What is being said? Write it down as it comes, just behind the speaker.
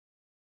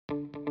Hello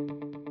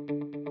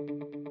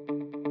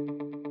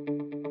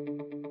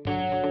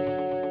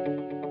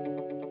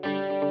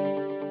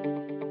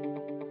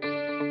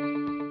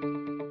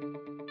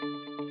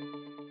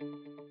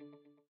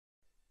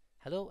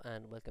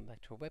and welcome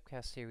back to our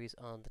webcast series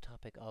on the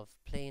topic of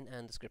plane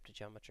and descriptive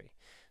geometry.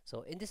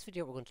 So in this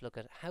video we're going to look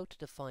at how to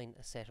define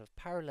a set of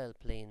parallel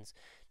planes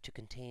to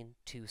contain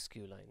two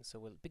skew lines. So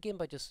we'll begin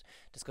by just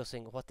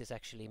discussing what this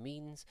actually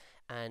means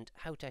and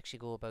how to actually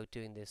go about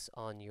doing this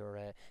on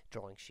your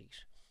drawing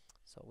sheet.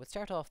 So we'll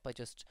start off by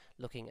just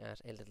looking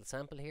at a little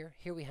sample here.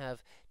 Here we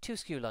have two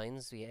skew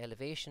lines, the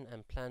elevation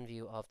and plan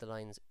view of the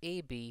lines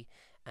AB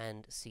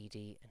and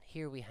CD, and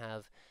here we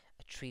have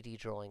a 3D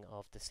drawing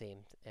of the same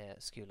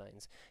skew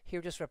lines. Here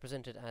just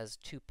represented as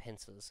two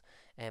pencils,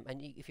 and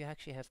if you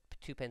actually have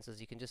two pencils,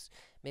 you can just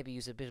maybe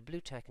use a bit of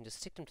blue tack and just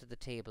stick them to the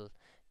table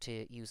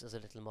to use as a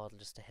little model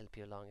just to help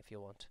you along if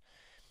you want.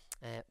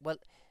 Well,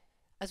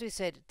 as we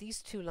said,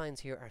 these two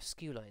lines here are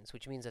skew lines,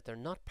 which means that they're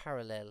not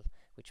parallel,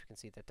 which we can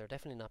see that they're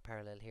definitely not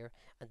parallel here,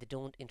 and they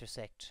don't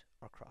intersect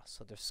or cross,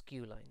 so they're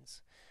skew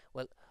lines.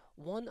 Well,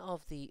 one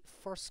of the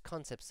first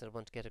concepts that I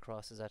want to get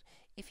across is that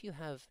if you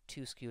have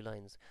two skew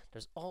lines,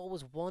 there's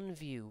always one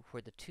view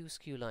where the two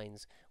skew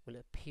lines will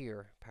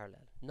appear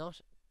parallel. Not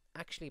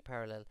actually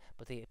parallel,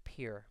 but they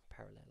appear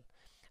parallel.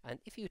 And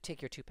if you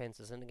take your two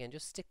pencils and again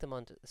just stick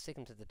them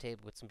to the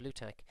table with some blue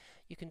tack,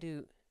 you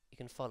can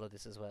follow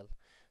this as well.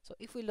 So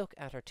if we look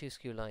at our two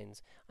skew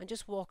lines and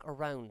just walk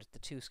around the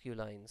two skew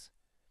lines,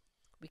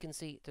 we can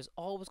see there's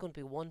always going to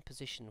be one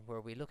position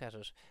where we look at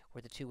it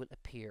where the two will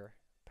appear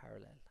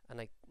parallel.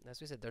 And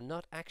as we said, they're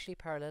not actually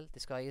parallel.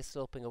 This guy is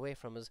sloping away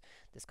from us,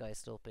 this guy is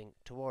sloping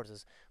towards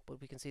us, but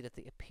we can see that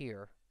they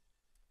appear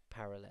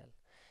parallel.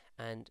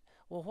 And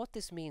well, what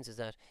this means is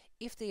that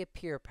if they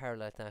appear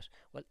parallel like that,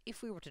 well,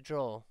 if we were to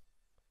draw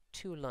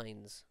two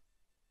lines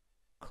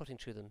cutting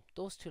through them,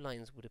 those two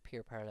lines would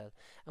appear parallel.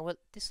 And well,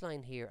 this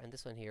line here and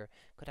this line here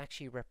could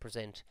actually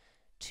represent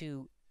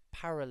two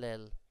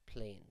parallel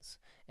planes.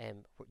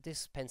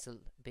 This pencil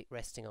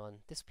resting on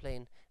this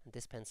plane and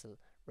this pencil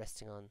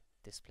resting on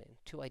this plane.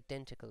 Two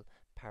identical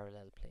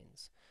parallel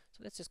planes.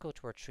 So let's just go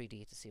to our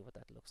 3D to see what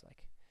that looks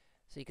like.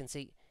 So you can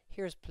see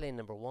here's plane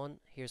number 1,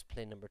 here's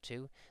plane number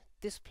 2.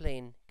 This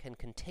plane can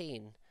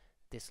contain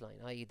this line,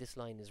 i.e. this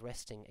line is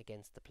resting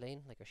against the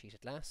plane like a sheet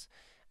of glass,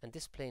 and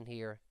this plane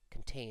here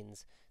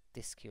contains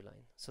this skew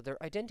line. So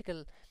they're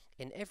identical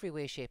in every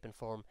way, shape and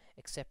form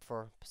except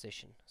for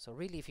position. So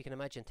really, if you can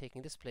imagine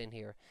taking this plane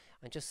here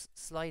and just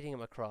sliding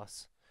him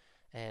across,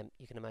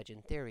 you can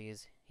imagine there he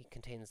is. He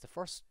contains the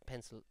first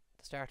pencil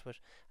to start with,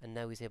 and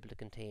now he's able to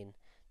contain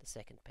the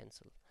second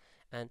pencil.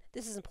 And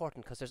this is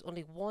important because there's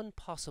only one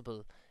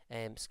possible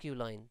skew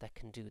line that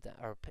can do that,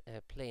 or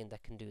plane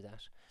that can do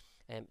that.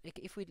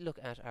 If we look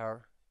at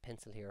our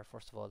pencil here,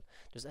 first of all,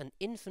 there's an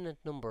infinite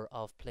number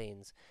of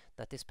planes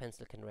that this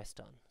pencil can rest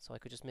on. So I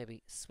could just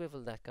maybe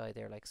swivel that guy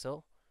there like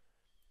so.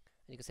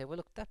 And you could say, well,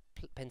 look, that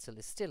pencil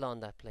is still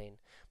on that plane.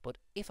 But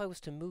if I was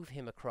to move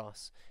him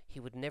across, he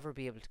would never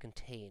be able to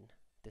contain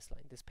this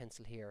line. This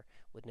pencil here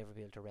would never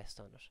be able to rest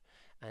on it.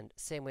 And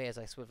same way as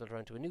I swiveled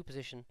around to a new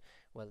position,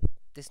 well,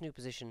 this new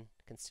position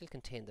can still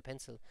contain the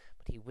pencil,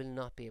 but he will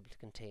not be able to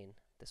contain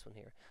this one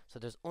here. So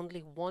there's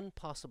only one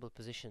possible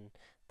position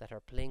that our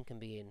plane can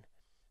be in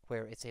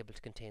where it's able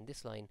to contain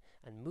this line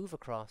and move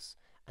across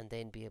and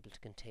then be able to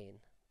contain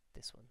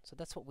this one. So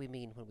that's what we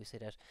mean when we say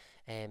that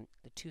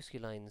the two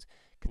skew lines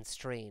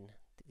constrain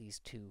these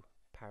two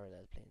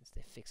parallel planes.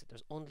 They fix it.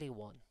 There's only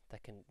one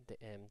that can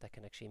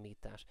actually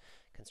meet that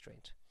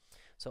constraint.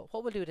 So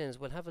what we'll do then is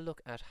we'll have a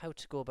look at how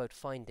to go about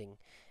finding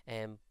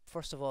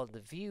first of all the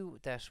view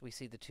that we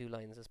see the two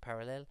lines as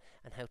parallel,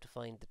 and how to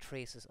find the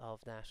traces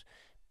of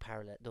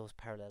those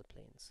parallel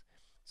planes.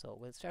 So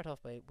we'll start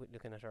off by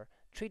looking at our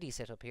 3D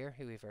setup here.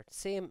 Here we have our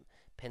same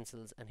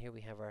pencils, and here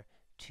we have our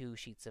two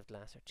sheets of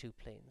glass, or two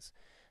planes.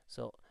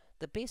 So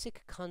the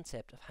basic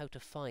concept of how to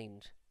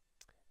find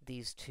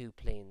these two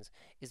planes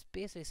is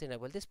basically saying that,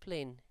 well, this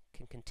plane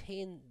can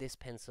contain this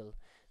pencil.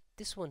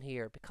 This one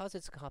here, because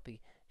it's a copy,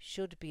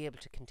 should be able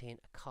to contain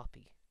a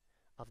copy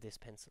of this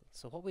pencil.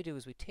 So what we do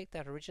is we take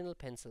that original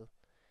pencil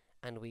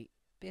and we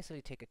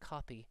basically take a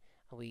copy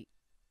and we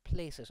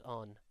place it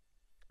on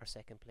our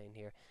second plane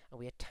here, and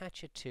we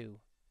attach it to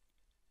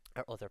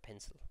our other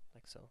pencil,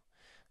 like so.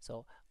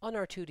 So on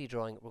our 2D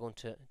drawing, we're going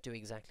to do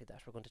exactly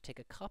that. We're going to take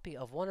a copy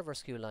of one of our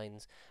skew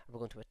lines, and we're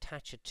going to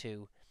attach it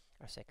to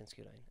our second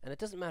skew line. And it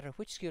doesn't matter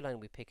which skew line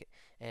we pick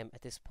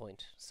at this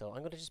point. So I'm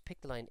going to just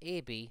pick the line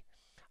AB.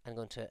 I'm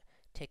going to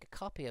take a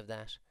copy of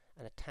that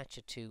and attach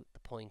it to the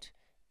point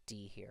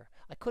D here.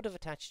 I could have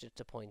attached it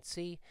to point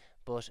C,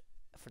 but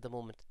for the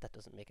moment that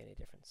doesn't make any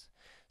difference.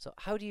 So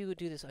how do you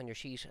do this on your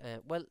sheet?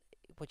 Well,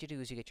 what you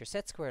do is you get your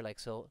set square like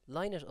so,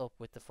 line it up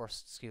with the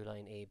first skew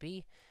line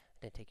AB,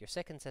 then take your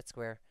second set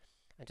square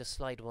and just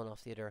slide one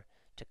off the other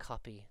to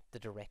copy the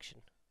direction.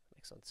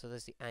 Like so. So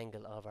there's the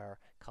angle of our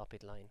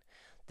copied line.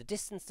 The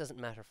distance doesn't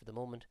matter for the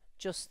moment,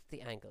 just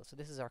the angle. So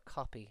this is our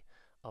copy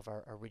of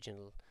our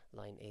original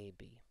line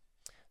AB.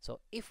 So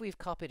if we've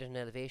copied an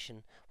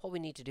elevation, what we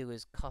need to do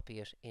is copy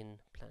it in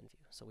plan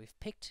view. So we've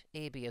picked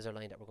AB as our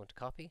line that we're going to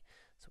copy.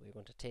 So we're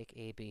going to take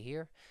AB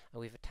here,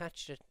 and we've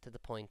attached it to the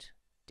point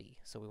D.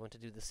 So we want to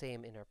do the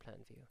same in our plan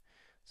view.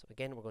 So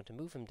again, we're going to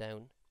move him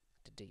down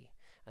to D.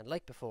 And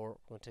like before,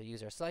 we're going to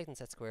use our slide and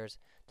set squares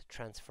to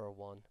transfer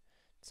 1.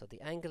 So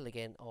the angle,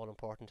 again, all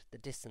important. The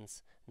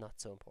distance, not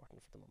so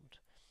important for the moment.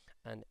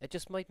 And I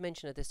just might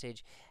mention at this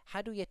stage,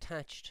 had we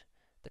attached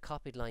the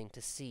copied line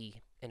to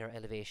C in our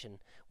elevation,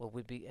 well,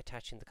 we'll be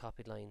attaching the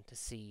copied line to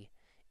C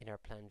in our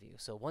plan view.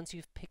 So once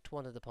you've picked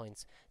one of the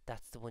points,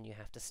 that's the one you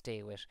have to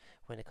stay with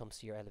when it comes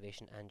to your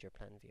elevation and your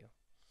plan view.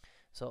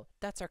 So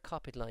that's our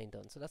copied line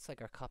done. So that's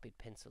like our copied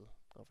pencil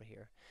over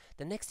here.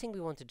 The next thing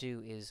we want to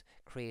do is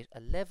create a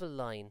level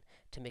line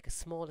to make a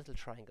small little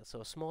triangle,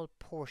 so a small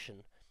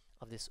portion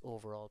of this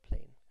overall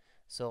plane.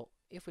 So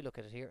if we look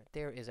at it here,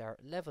 there is our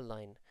level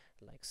line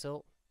like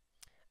so.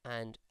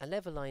 And a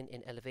level line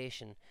in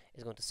elevation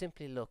is going to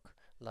simply look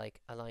like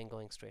a line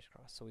going straight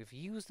across. So we've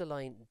used the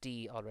line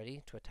D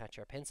already to attach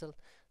our pencil,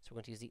 so we're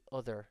going to use the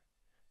other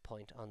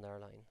point on our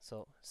line,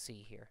 so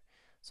C here.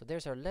 So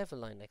there's our level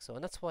line like so,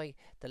 and that's why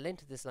the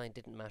length of this line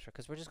didn't matter,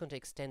 because we're just going to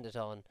extend it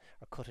on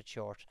or cut it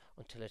short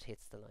until it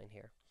hits the line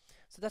here.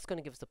 So that's going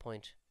to give us the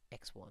point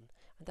x1,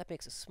 and that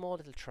makes a small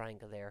little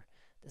triangle there.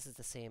 This is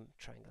the same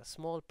triangle, a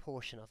small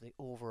portion of the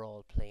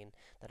overall plane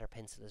that our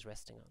pencil is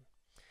resting on.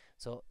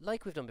 So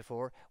like we've done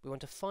before, we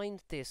want to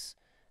find this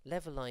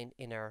level line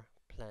in our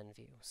plan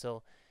view.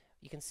 So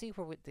you can see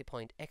where the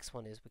point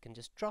x1 is. We can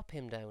just drop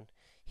him down.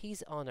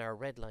 He's on our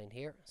red line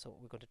here, so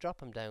we're going to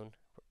drop him down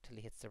till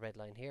he hits the red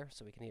line here.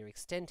 So we can either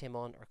extend him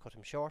on or cut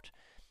him short,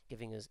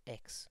 giving us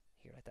x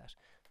here like that.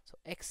 So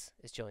x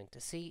is joined to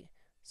C,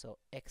 so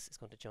x is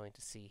going to join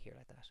to C here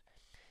like that.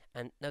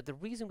 And now the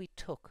reason we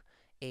took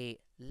a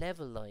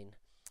level line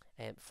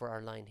for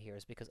our line here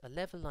is because a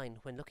level line,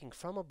 when looking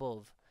from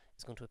above,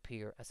 is going to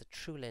appear as a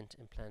true length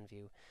in plan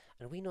view.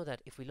 And we know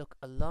that if we look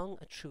along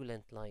a true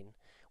length line,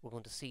 we're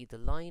going to see the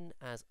line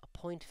as a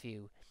point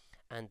view,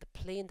 and the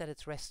plane that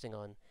it's resting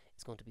on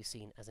is going to be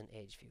seen as an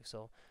edge view.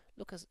 So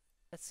let's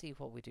see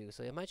what we do.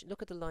 So imagine,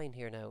 look at the line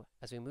here now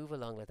as we move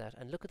along like that,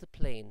 and look at the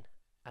plane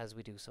as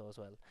we do so as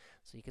well.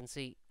 So you can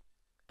see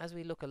as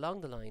we look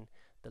along the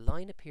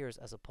line appears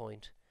as a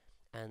point,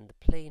 and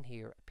the plane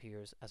here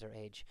appears as our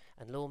edge,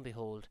 and lo and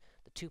behold,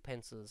 the two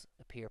pencils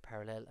appear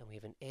parallel, and we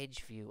have an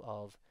edge view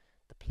of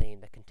the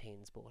plane that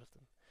contains both of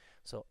them.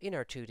 So in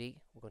our 2D,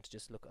 we're going to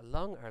just look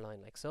along our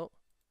line like so.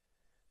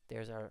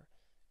 There's our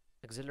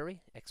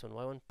auxiliary, x1,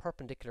 y1,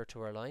 perpendicular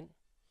to our line,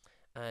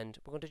 and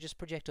we're going to just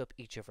project up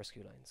each of our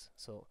skew lines.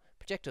 So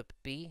project up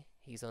B,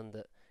 he's on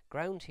the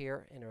ground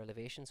here in our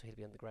elevation, so he'll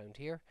be on the ground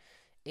here.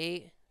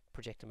 A,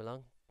 project him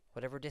along.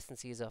 Whatever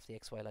distance he is off the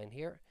xy line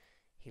here,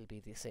 he'll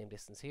be the same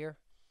distance here,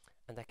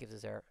 and that gives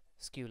us our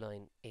skew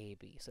line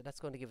AB. So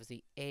that's going to give us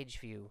the edge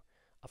view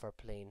of our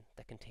plane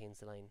that contains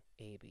the line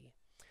AB.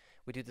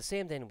 We do the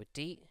same then with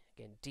D.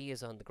 Again, D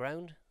is on the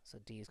ground, so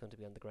D is going to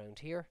be on the ground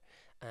here,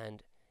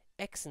 and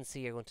X and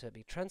C are going to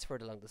be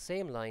transferred along the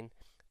same line.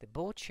 They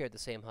both share the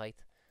same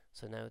height,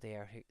 so now they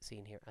are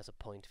seen here as a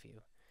point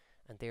view.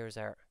 And there's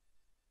our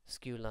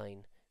skew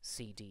line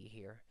CD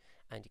here,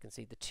 and you can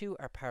see the two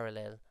are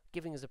parallel,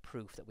 giving us a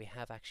proof that we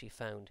have actually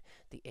found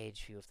the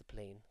edge view of the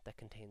plane that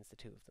contains the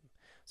two of them.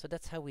 So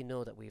that's how we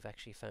know that we've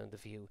actually found the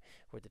view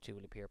where the two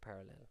will appear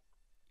parallel.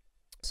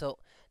 So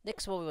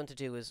next, what we want to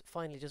do is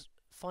finally just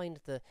find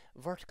the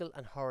vertical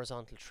and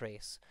horizontal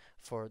trace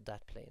for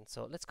that plane.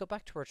 So let's go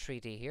back to our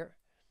 3D here,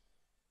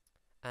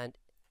 and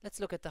let's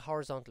look at the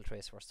horizontal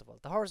trace first of all.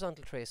 The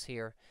horizontal trace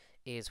here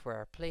is where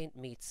our plane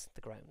meets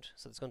the ground.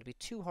 So there's going to be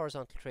two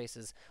horizontal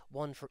traces,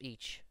 one for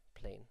each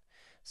plane.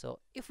 So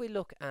if we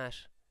look at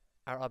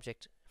our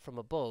object from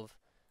above,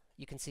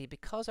 you can see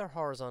because our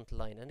horizontal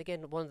line, and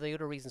again, one of the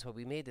other reasons why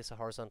we made this a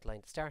horizontal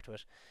line to start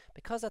with,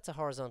 because that's a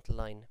horizontal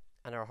line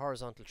and our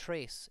horizontal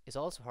trace is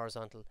also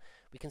horizontal,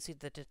 we can see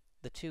that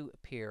the two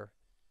appear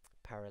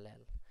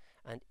parallel.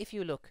 And if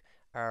you look,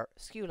 our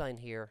skew line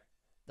here,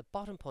 the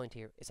bottom point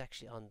here is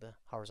actually on the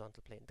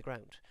horizontal plane, the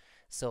ground.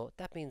 So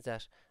that means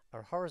that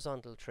our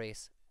horizontal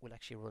trace will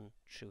actually run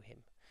through him.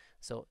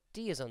 So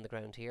D is on the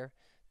ground here,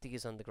 D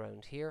is on the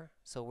ground here,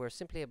 so we're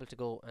simply able to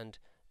go and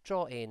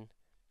draw in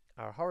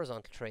our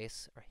horizontal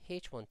trace, our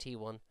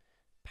H1T1,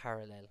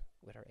 parallel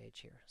with our edge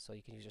here. So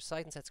you can use your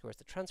side and set squares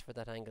to transfer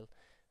that angle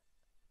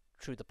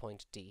through the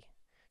point D,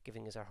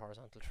 giving us our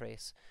horizontal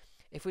trace.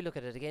 If we look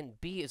at it again,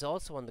 B is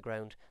also on the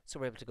ground, so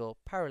we're able to go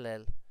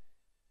parallel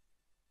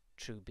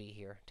through B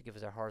here to give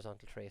us our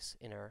horizontal trace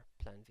in our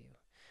plan view.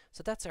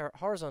 So that's our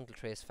horizontal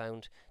trace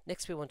found.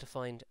 Next we want to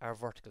find our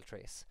vertical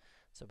trace.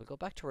 So we'll go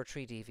back to our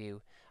 3D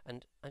view,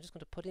 and I'm just going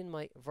to put in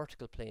my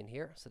vertical plane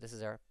here. So this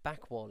is our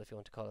back wall, if you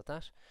want to call it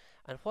that.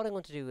 And what I'm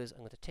going to do is I'm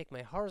going to take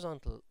my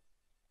horizontal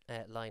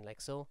line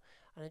like so,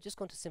 and I'm just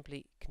going to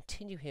simply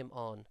continue him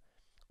on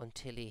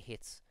until he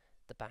hits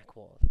the back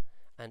wall.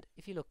 And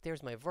if you look,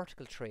 there's my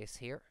vertical trace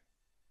here.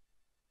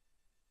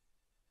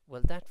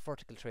 Well, that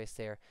vertical trace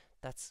there,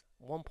 that's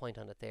one point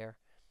on it there.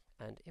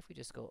 And if we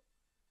just go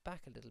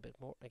back a little bit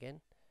more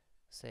again,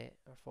 say,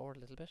 or forward a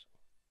little bit,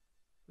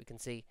 we can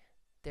see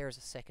there's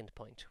a second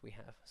point we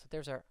have. So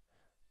there's our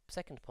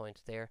second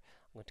point there.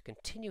 I'm going to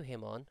continue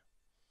him on,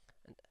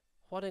 and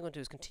what I'm going to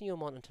do is continue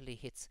him on until he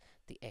hits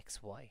the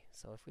XY.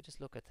 So if we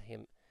just look at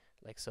him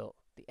like so,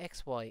 the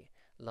XY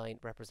line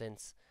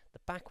represents the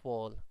back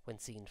wall when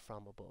seen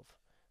from above.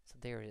 So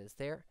there it is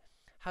there.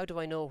 How do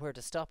I know where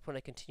to stop when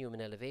I continue him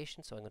in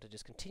elevation? So I'm going to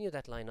just continue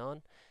that line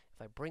on.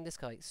 If I bring this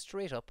guy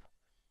straight up,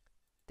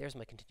 there's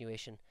my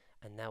continuation,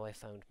 and now I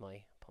found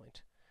my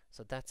point.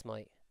 So that's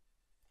my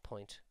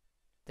point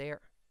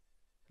there,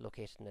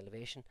 located in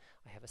elevation.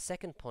 I have a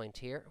second point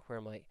here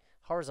where my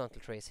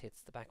horizontal trace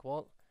hits the back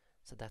wall,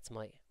 so that's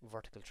my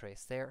vertical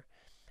trace there.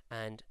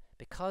 And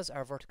because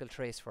our vertical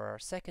trace for our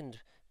second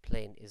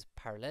plane is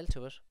parallel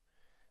to it,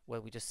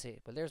 well, we just say,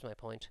 well, there's my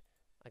point.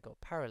 I go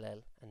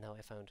parallel, and now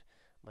I found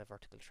my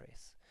vertical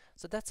trace.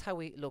 So that's how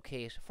we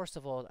locate, first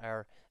of all,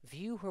 our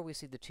view where we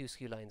see the two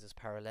skew lines as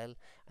parallel,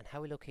 and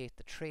how we locate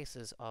the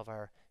traces of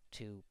our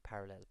two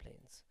parallel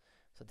planes.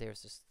 So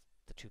there's just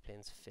the two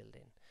planes filled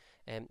in.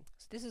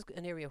 So this is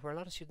an area where a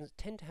lot of students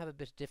tend to have a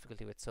bit of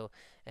difficulty with, so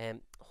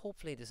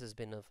hopefully this has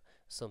been of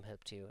some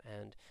help to you.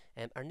 And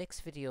our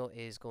next video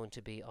is going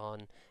to be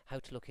on how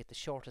to locate the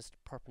shortest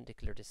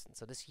perpendicular distance.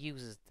 So this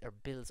uses or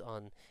builds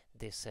on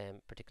this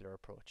particular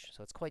approach.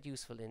 So it's quite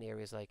useful in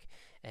areas like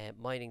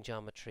mining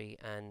geometry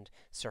and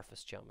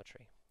surface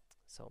geometry.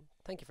 So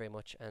thank you very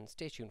much, and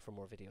stay tuned for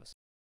more videos.